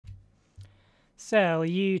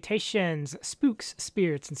Salutations, spooks,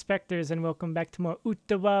 spirits, and specters, and welcome back to more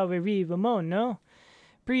Utawarerumono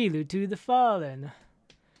Prelude to the Fallen,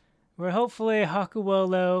 where hopefully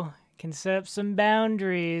Hakuowlo can set up some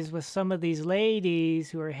boundaries with some of these ladies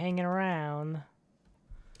who are hanging around.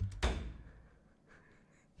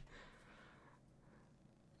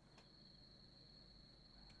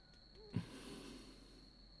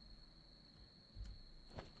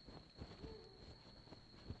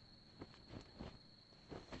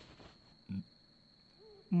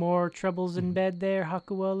 More troubles in bed there,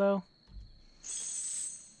 Hakuowlo?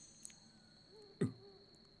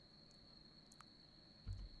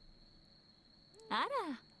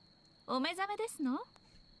 Ara, お目覚めですの?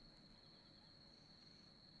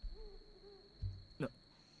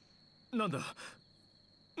 なんだ。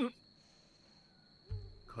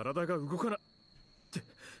体が動かなって。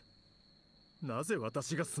なぜ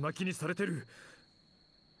私がすまきにされてる？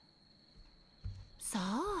さ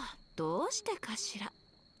あ、どうしてかしら。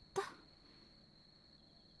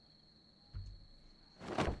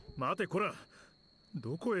待てこら、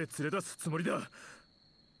どこへ連れ出すつもりだ？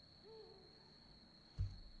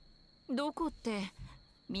どこって、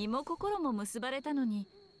身も心も結ばれたのに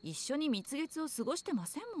一緒に蜜月を過ごしてま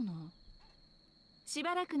せんもの。し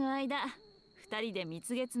ばらくの間、二人で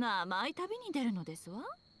蜜月の甘い旅に出るのですわ。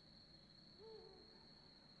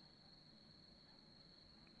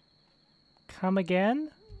Come again?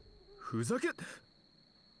 ふざけ。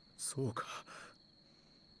そうか。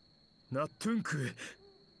ナトゥンクへ。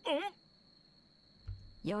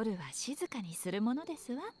夜は静かにするもので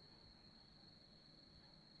すわ。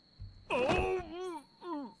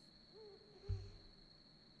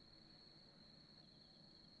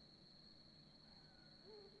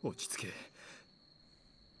落ち着け。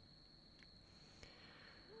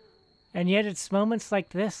And yet it's moments like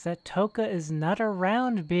this that Toka is not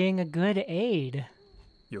around being a good aid.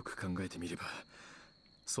 よく考えてみれば、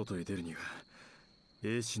外へ出るには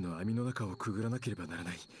英子の網の中をくぐらなければなら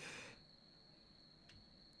ない。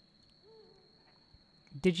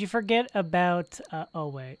Did you forget about, oh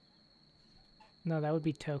wait. No, that would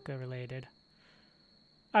be Toka related.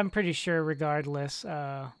 I'm pretty sure regardless,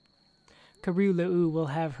 Karulou will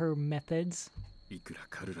have her methods. いくら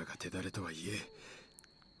カルラが手だれとはいえ、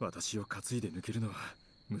私を担いで抜けるのは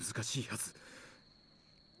難しいはず。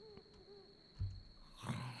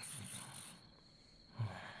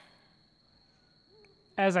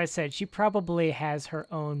As I said, she probably has her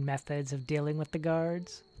own methods of dealing with the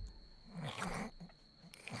guards.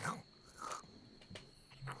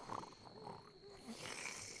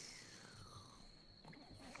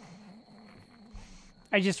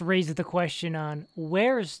 I just raised the question on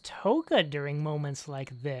where's Toka during moments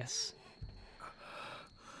like this?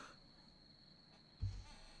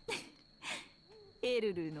 エ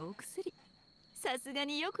ルルのお薬、さすが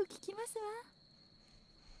によく効きますわ。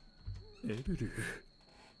エルル、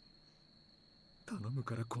頼む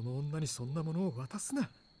からこの女にそんなものを渡すな。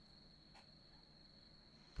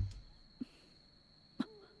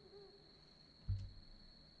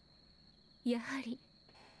やはり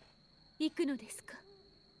行くのですか?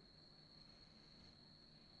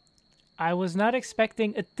 I was not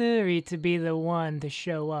expecting Uturi to be the one to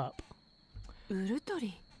show up. ウルト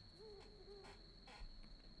リ。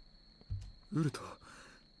ウルト、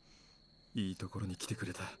いいところに来てく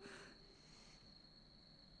れた。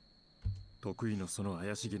得意のその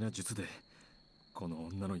怪しげな術でこの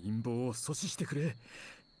女の陰謀を阻止してくれ。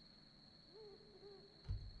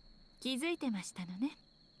気づいてましたのね。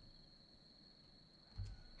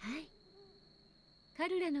はい、カ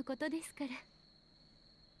ルラのことですから。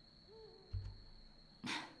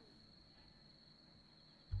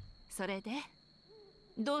それで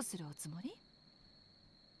どうするおつもり？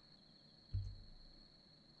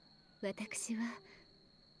私は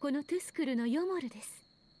このトゥスクルのヨモルです。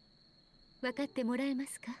分かってもらえま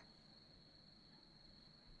すか？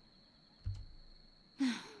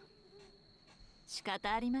仕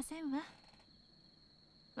方ありませんわ。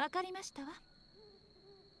わかりましたわ。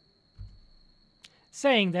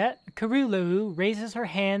Saying that, Karulou raises her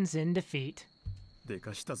hands in defeat. で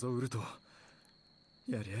かしたぞウルト。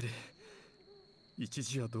やれやれ。一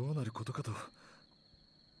時はどうなることかと。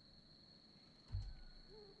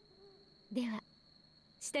では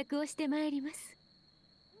支度をしてまいります。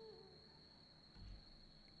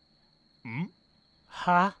ん？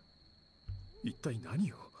は？一体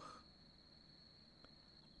何を？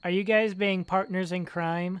 Are you guys being partners in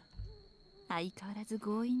crime? 相変わらず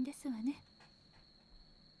強引ですわね。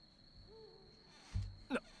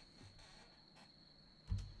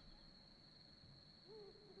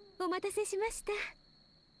お待たせしました。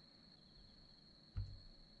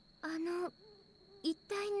一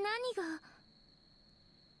体何が。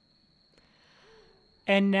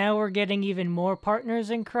 And now we're getting even more partners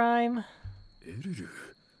in crime? エルル、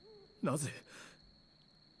なぜ？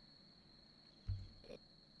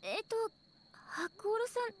ハクオロ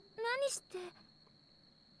さん、何して。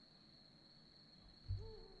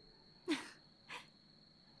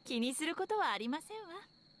気にすることはありませんわ。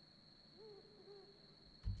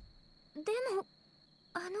でも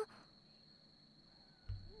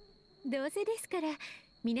どうせですから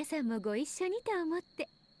皆さんもご一緒にと思って。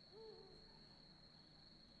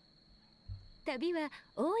旅は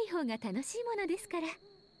多い方が楽しいものですから。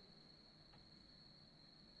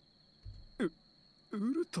ウ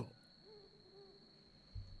ルト。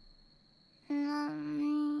カ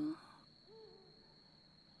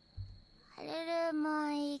ルルも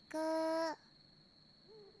行く。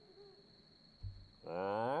ど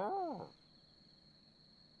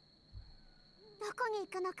こに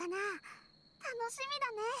行くのかな。楽しみ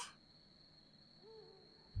だ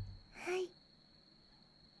ね。はい。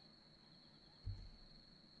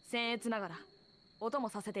僭越ながらお供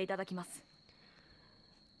させていただきます。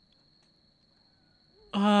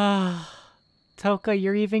Toka,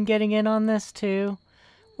 you're even getting in on this too?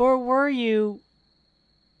 Or were you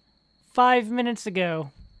 5 minutes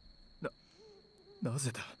ago? な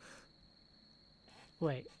ぜだ。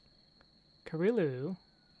 Wait. Karulou,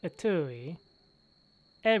 Atui,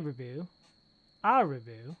 Erubu,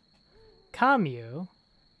 Arubu, Kamio,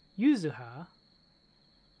 Yuzuha,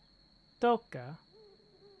 Toka.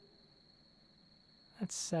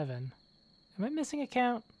 That's 7. Am I missing a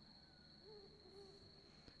count?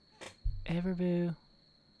 Erubu,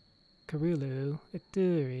 Karulou,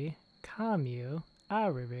 Aturi, Kamio,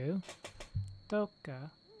 Arubu,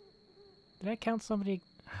 Toka. Did I count somebody?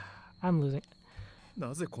 I'm losing.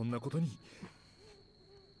 なぜこんなことに。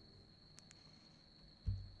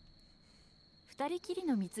二人きり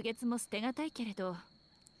の蜜月も捨てがたいけれど、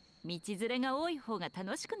道連れが多い方が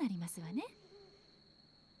楽しくなりますわね。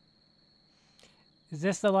Is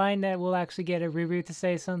this the line that will actually get Aruru to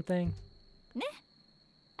say something? ね、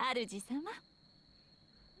主様。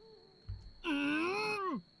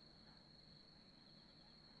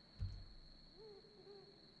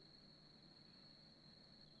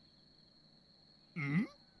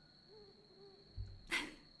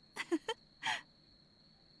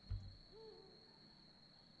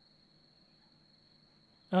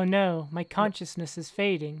Oh no, my consciousness is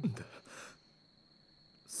fading.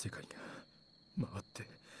 世界が回って、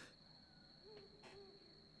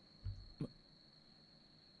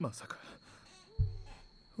まさか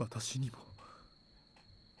私にも。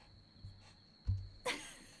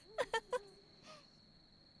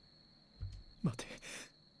待て、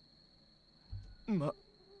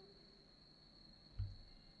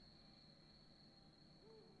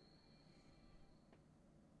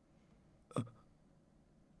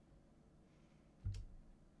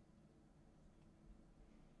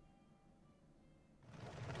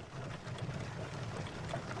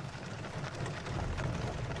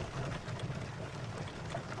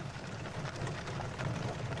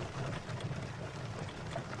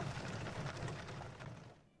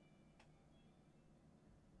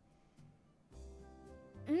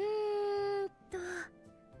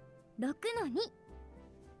6の2。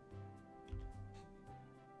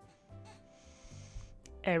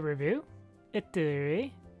Erubu,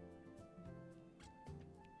 Ituri,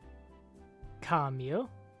 Kamio,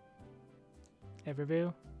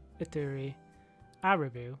 Erubu, Ituri,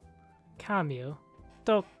 Arubu, Kamio,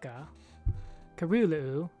 Toka,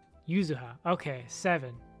 Karulou, Yuzuha. Okay,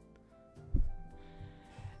 7.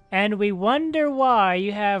 And we wonder why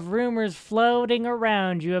you have rumors floating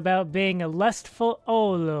around you about being a lustful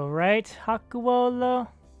Olo, right, Hakuowlo?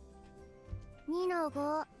 2の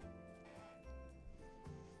5。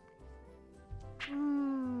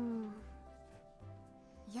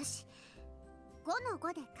よし、5の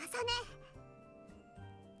5で重ね。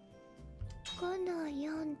5の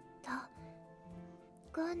4と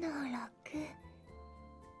5の6。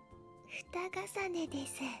2重ねで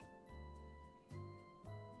す。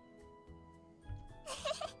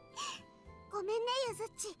ごめんね、ゆずっ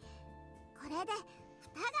ち。これで2重ね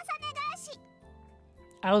返し。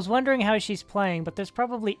I was wondering how she's playing, but there's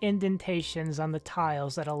probably indentations on the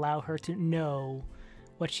tiles that allow her to know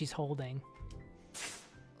what she's holding.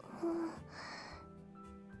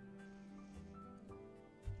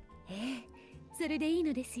 それでいい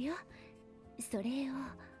のですよ。それを。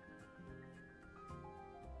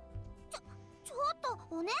ちょっと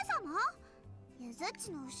お姉様、ゆずっ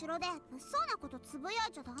ちの後ろで物騒なことつぶや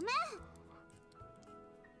いちゃダメ。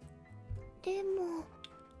でも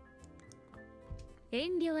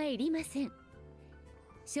遠慮はいりません。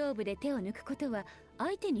勝負で手を抜くことは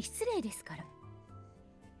相手に失礼ですから。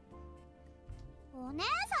お姉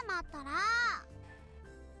様ったら。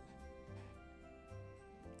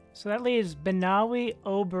 So that leaves Benawi,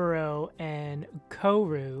 Oboro, and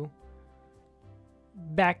Koru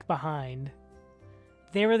back behind.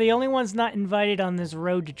 They were the only ones not invited on this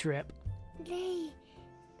road trip. レイ、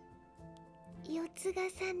四つ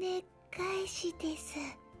重ね返しです。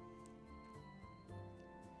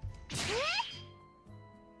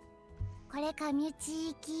これかみち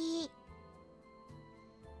行き。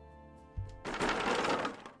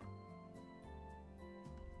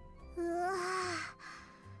うわ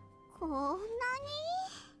ぁ、こんなに。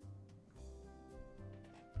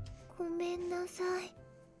ごめんなさい。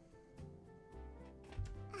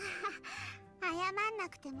謝んな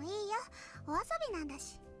くてもいいよ。お遊びなんだ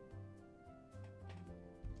し。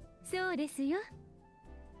そうですよ。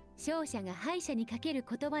勝者が敗者にかける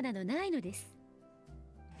言葉などないのです。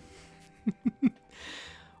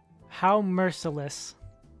How merciless.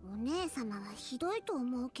 お姉様はひどいと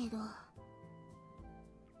思うけど。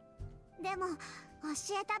でも教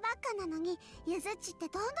えたばっかなのにゆずっちって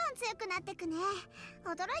どんどん強くなってくね。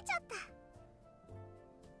驚いちゃった。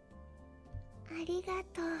ありが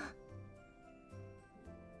とう。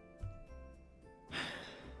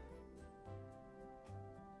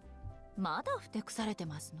まだふてくされて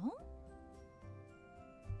ますの？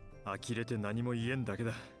呆れて何も言えんだけ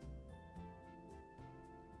だ。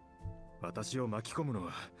私を巻き込むの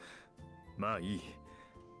はまあいい。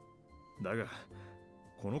だが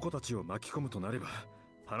この子たちを巻き込むとなれば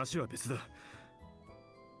話は別だ。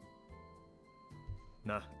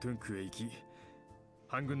な、トゥンクへ行き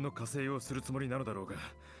反軍の加勢をするつもりなのだろうが、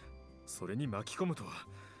それに巻き込むとは。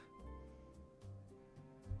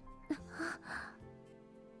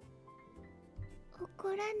怒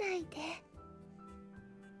らないで。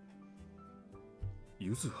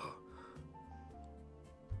ゆずは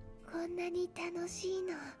こんなに楽しい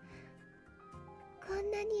の、こん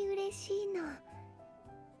なに嬉しいの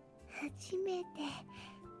初めて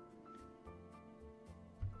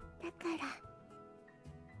だか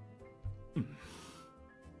ら。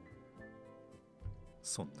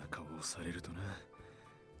そんな顔をされるとな。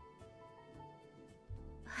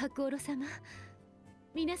白オロ様、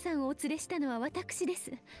皆さんをお連れしたのは私で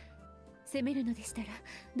す。責めるのでしたら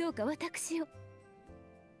どうか私を。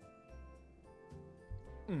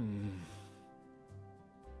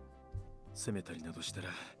責めたりなどしたら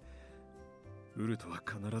ウルトは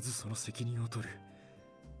必ずその責任を取る。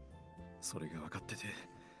それが分かってて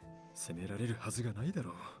責められるはずがないだ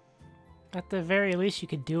ろう。 At the very least, you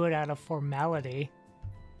could do it out of formality.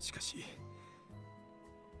 しかし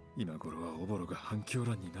今頃はオボロが反響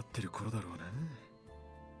欄になってる頃だろうな。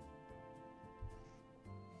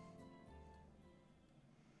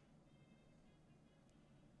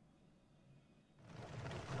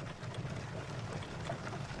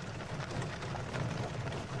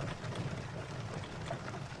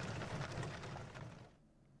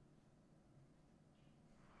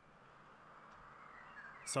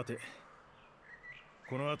さて、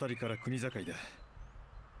この辺りから国境だ。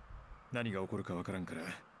何が起こるかわからんから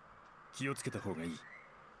気をつけた方がいい。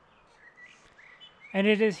 And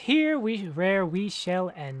it is here where we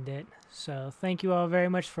shall end it. So thank you all very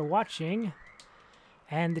much for watching.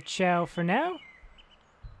 And ciao for now.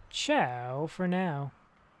 Ciao for now.